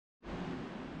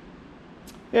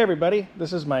Hey everybody,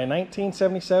 this is my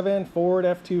 1977 Ford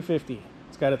F250.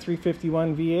 It's got a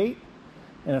 351 V8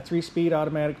 and a 3-speed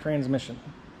automatic transmission.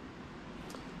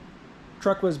 The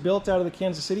truck was built out of the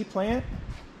Kansas City plant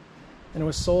and it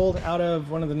was sold out of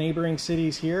one of the neighboring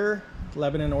cities here,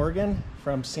 Lebanon, Oregon,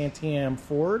 from Santiam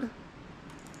Ford.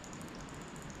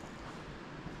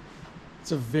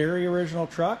 It's a very original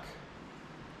truck.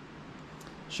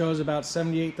 Shows about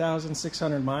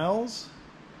 78,600 miles.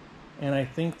 And I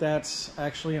think that's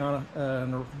actually on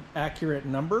an accurate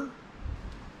number.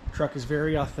 The truck is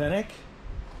very authentic.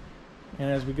 And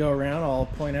as we go around, I'll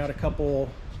point out a couple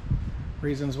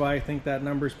reasons why I think that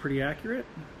number is pretty accurate.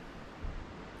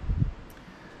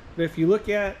 But if you look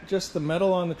at just the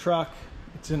metal on the truck,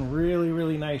 it's in really,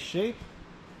 really nice shape.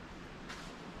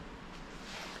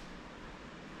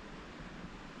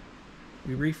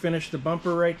 We refinished the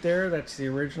bumper right there. That's the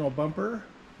original bumper.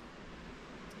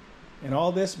 And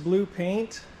all this blue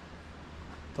paint,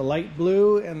 the light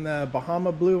blue and the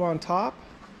Bahama blue on top,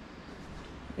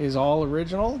 is all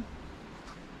original.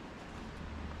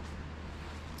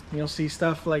 You'll see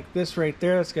stuff like this right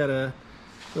there that's got a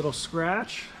little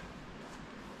scratch.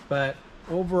 But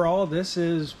overall, this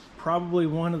is probably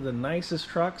one of the nicest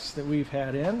trucks that we've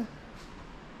had in.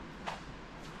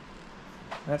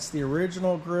 That's the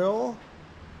original grille,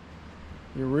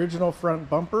 the original front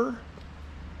bumper.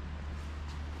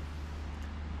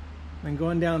 And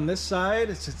going down this side,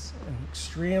 it's in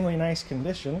extremely nice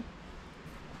condition.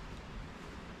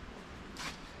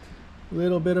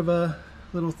 Little bit of a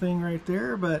little thing right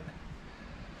there, but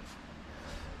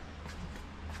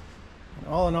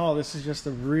all in all, this is just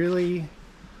a really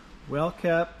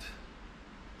well-kept,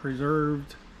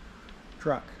 preserved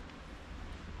truck.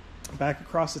 Back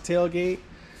across the tailgate,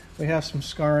 we have some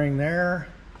scarring there.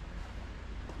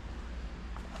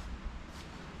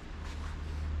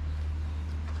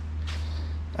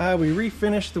 We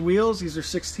refinished the wheels. These are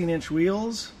 16-inch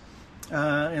wheels,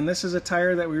 and this is a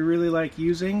tire that we really like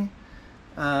using.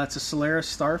 It's a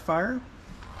Solaris Starfire,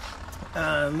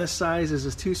 and this size is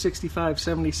a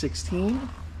 265/70/16.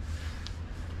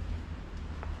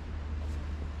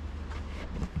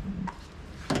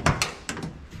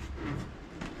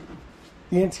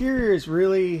 The interior is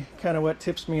really kind of what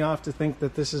tips me off to think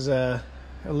that this is a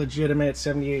legitimate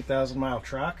 78,000 mile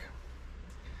truck.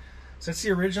 So that's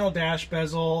the original dash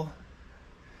bezel.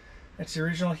 That's the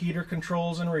original heater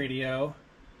controls and radio.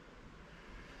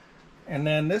 And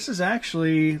then this is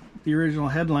actually the original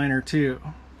headliner too.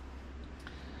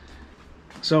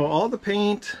 So all the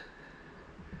paint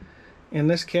in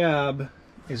this cab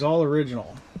is all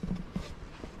original.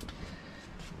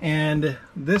 And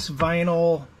this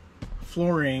vinyl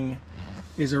flooring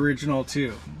is original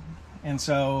too. And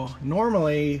so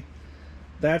normally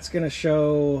that's going to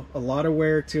show a lot of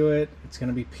wear to it. It's going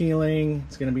to be peeling.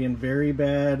 It's going to be in very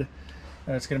bad.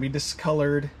 It's going to be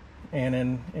discolored and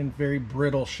in very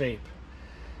brittle shape.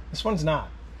 This one's not.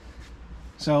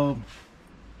 So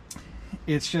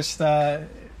it's just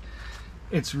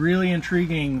it's really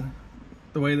intriguing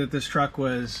the way that this truck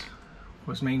was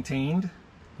maintained.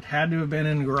 It had to have been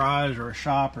in a garage or a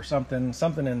shop or something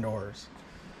indoors.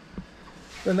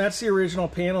 Then that's the original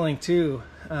paneling too,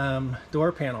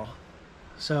 door panel.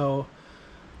 So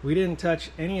we didn't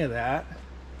touch any of that.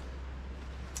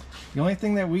 The only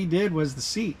thing that we did was the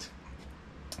seat.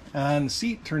 And the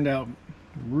seat turned out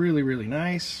really, really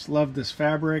nice. Loved this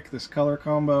fabric, this color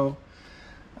combo.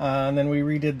 And then we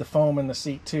redid the foam in the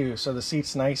seat too. So the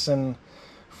seat's nice and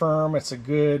firm. It's a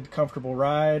good, comfortable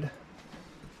ride.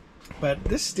 But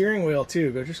this steering wheel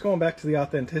too, just going back to the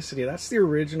authenticity, that's the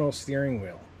original steering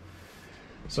wheel.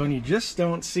 So when you just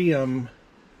don't see them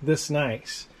this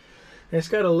nice. It's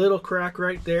got a little crack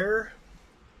right there,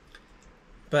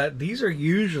 but these are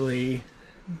usually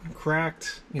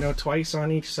cracked, you know, twice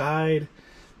on each side,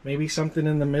 maybe something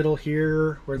in the middle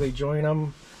here where they join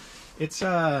them. It's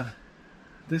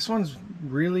this one's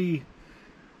really,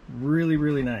 really,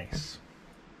 really nice.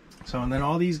 So, and then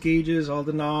all these gauges, all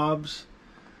the knobs,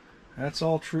 that's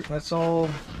all true. That's all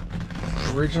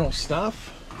original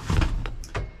stuff.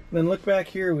 And then look back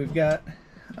here, we've got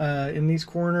in these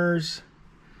corners.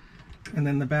 And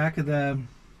then the back of the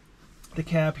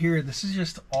cab here, this is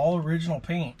just all original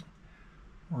paint.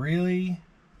 Really,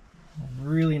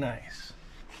 really nice.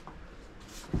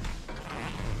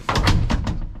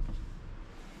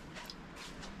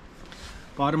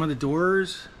 Bottom of the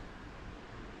doors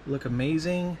look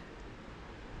amazing.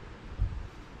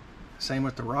 Same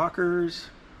with the rockers.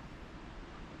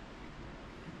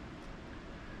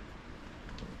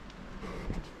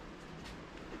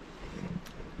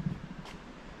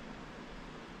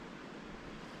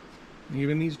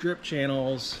 Even these drip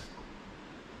channels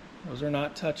Those are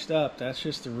not touched up. That's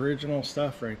just original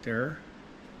stuff right there.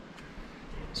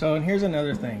 So, and here's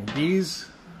another thing. These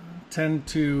tend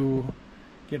to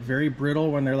get very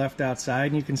brittle when they're left outside,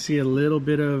 and you can see a little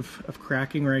bit of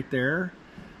cracking right there.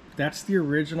 That's the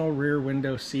original rear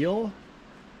window seal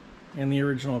and the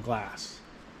original glass.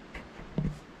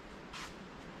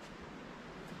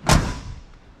 And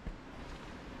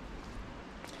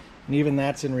even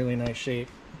that's in really nice shape,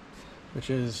 which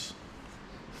is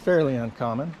fairly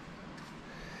uncommon.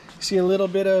 You see a little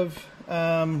bit of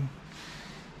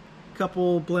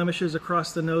couple blemishes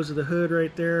across the nose of the hood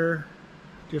right there,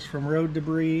 just from road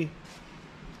debris.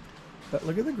 But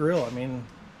look at the grill. I mean,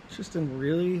 it's just in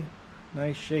really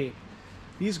nice shape.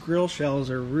 These grill shells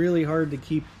are really hard to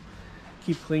keep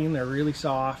clean. They're really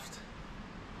soft.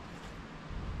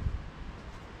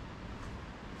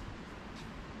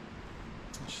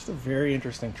 It's just a very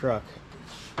interesting truck.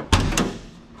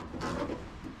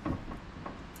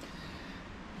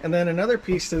 And then another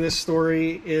piece to this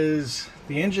story is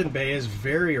the engine bay is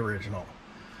very original.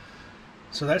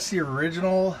 So that's the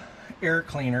original air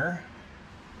cleaner.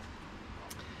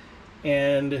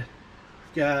 And we've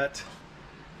got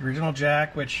the original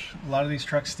jack, which a lot of these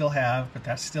trucks still have, but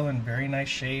that's still in very nice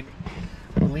shape.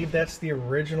 I believe that's the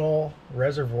original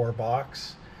reservoir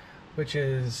box, which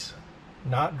is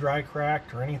not dry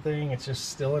cracked or anything. It's just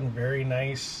still in very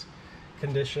nice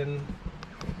condition.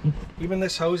 Even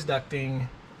this hose ducting,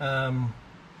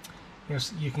 you know,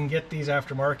 you can get these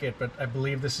aftermarket, but I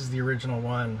believe this is the original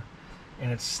one,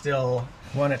 and it's still,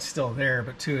 one, it's still there,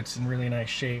 but two, it's in really nice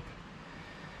shape.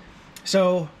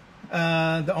 So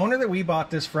the owner that we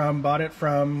bought this from bought it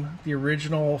from the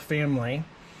original family,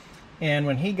 and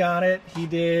when he got it, he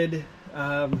did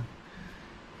you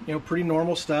know, pretty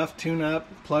normal stuff: tune up,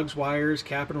 plugs, wires,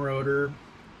 cap and rotor.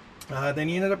 Then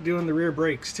he ended up doing the rear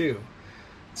brakes too.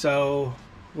 So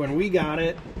when we got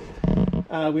it,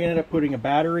 we ended up putting a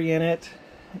battery in it,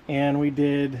 and we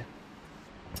did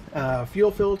a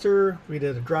fuel filter, we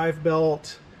did a drive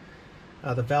belt,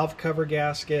 the valve cover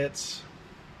gaskets,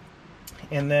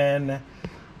 and then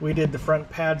we did the front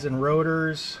pads and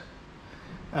rotors.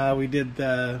 We did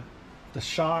the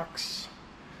shocks,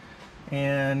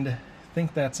 and I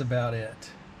think that's about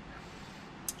it.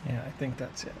 Yeah, I think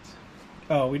that's it.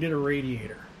 Oh, we did a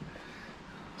radiator.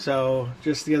 So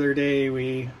just the other day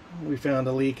we found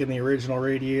a leak in the original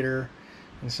radiator,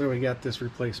 and so we got this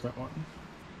replacement one.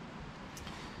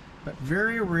 But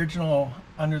very original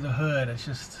under the hood. It's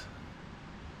just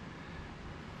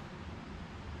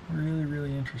really,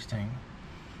 really interesting.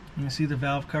 You can see the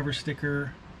valve cover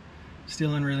sticker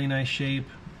still in really nice shape.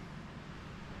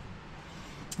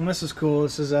 And this is cool.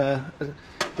 This is a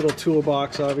little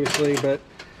toolbox, obviously, but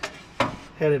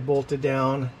had it bolted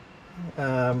down.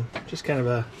 Just kind of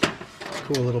a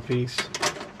cool little piece.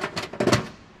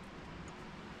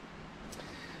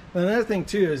 Another thing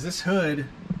too is this hood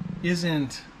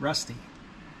isn't rusty.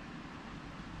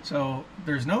 So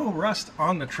there's no rust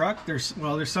on the truck. There's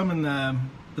some in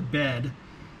the bed,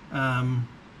 but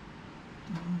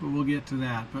we'll get to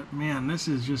that. But man, this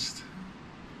is just,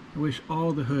 I wish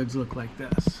all the hoods look like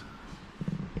this.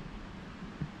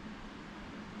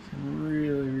 It's in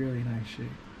really, really nice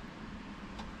shape.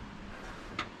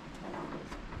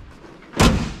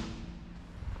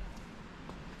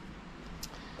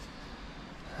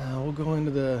 We'll go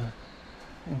into the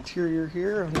interior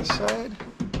here on this side.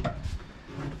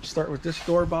 Start with this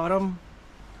door bottom.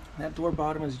 That door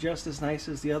bottom is just as nice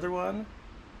as the other one.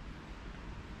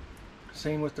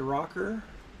 Same with the rocker.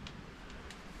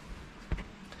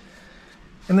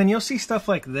 And then you'll see stuff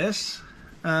like this,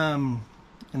 and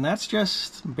that's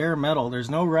just bare metal. There's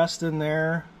no rust in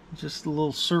there, just a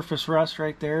little surface rust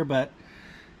right there, but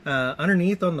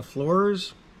underneath on the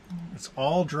floors, it's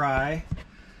all dry.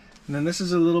 And then this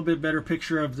is a little bit better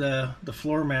picture of the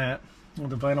floor mat, or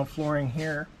the vinyl flooring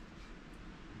here.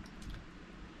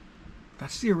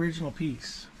 That's the original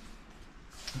piece.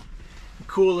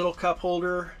 Cool little cup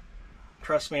holder.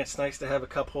 Trust me, it's nice to have a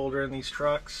cup holder in these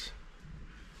trucks.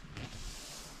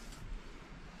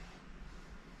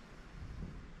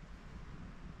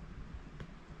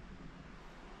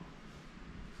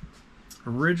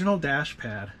 Original dash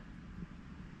pad.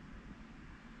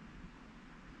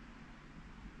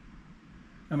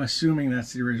 I'm assuming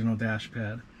that's the original dash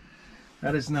pad.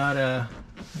 That is not a,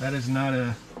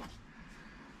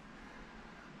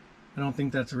 I don't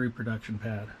think that's a reproduction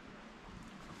pad.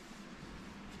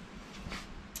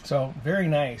 So very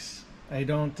nice. I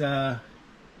don't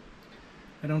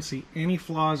see any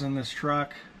flaws in this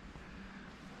truck.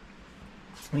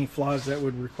 Any flaws that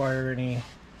would require any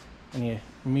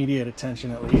immediate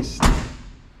attention, at least.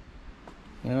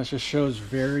 You know, it just shows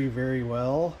very, very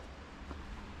well.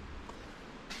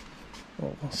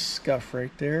 little scuff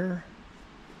right there.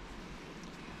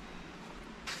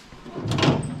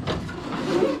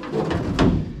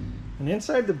 And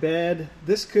inside the bed,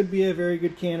 this could be a very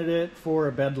good candidate for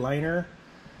a bed liner,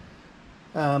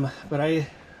 but I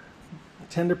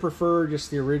tend to prefer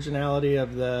just the originality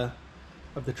of the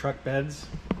truck beds,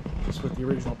 just with the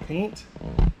original paint,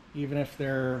 even if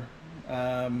they're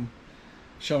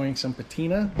showing some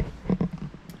patina.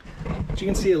 But you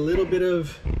can see a little bit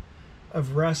of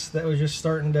rust that was just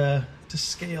starting to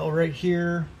scale right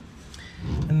here,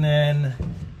 and then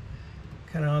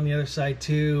kind of on the other side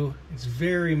too. It's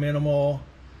very minimal.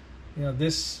 You know,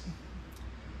 this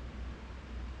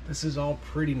is all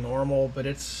pretty normal, but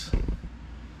it's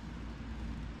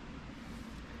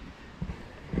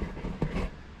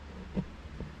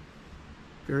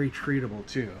very treatable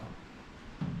too.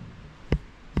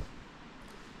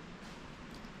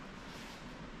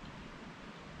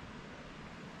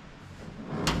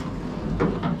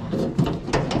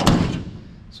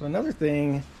 So another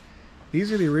thing, these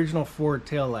are the original Ford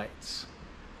taillights,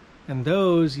 and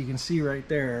those you can see right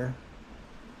there,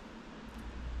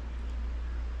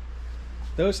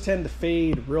 those tend to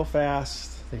fade real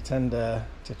fast. They tend to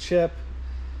chip,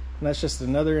 and that's just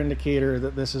another indicator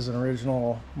that this is an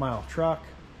original mile truck.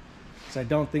 So I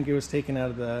don't think it was taken out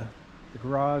of the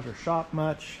garage or shop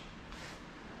much,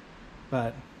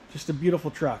 but just a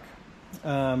beautiful truck.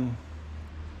 We'll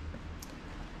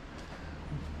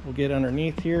get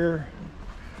underneath here.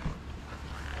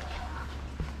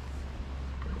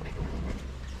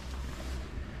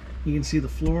 You can see the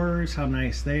floors, how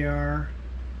nice they are.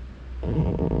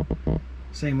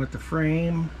 Same with the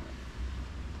frame.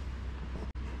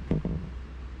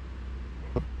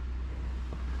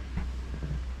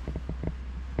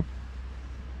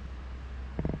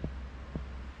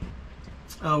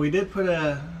 We did put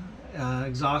a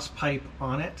exhaust pipe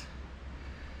on it,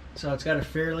 so it's got a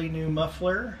fairly new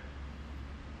muffler.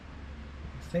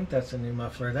 I think that's a new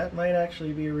muffler. That might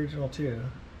actually be original too.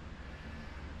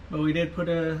 But we did put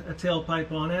a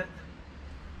tailpipe on it,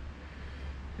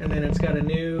 and then it's got a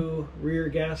new rear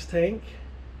gas tank.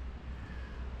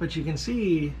 But you can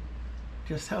see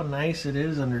just how nice it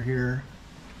is under here.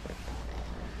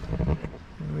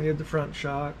 And we had the front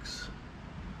shocks,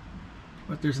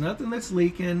 but there's nothing that's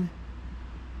leaking.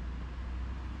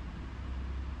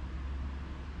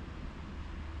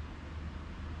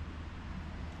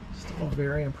 Still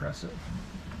very impressive.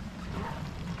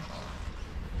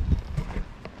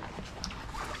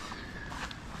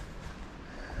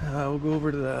 We'll go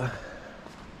over to the,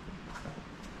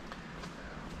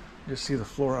 just see the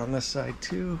floor on this side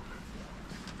too.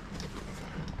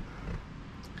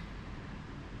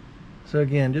 So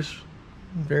again, just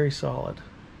very solid.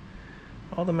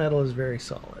 All the metal is very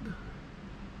solid.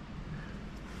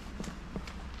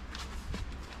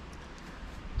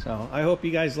 So I hope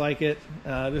you guys like it.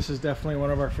 This is definitely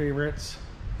one of our favorites.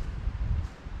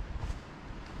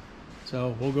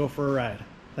 So we'll go for a ride.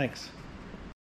 Thanks.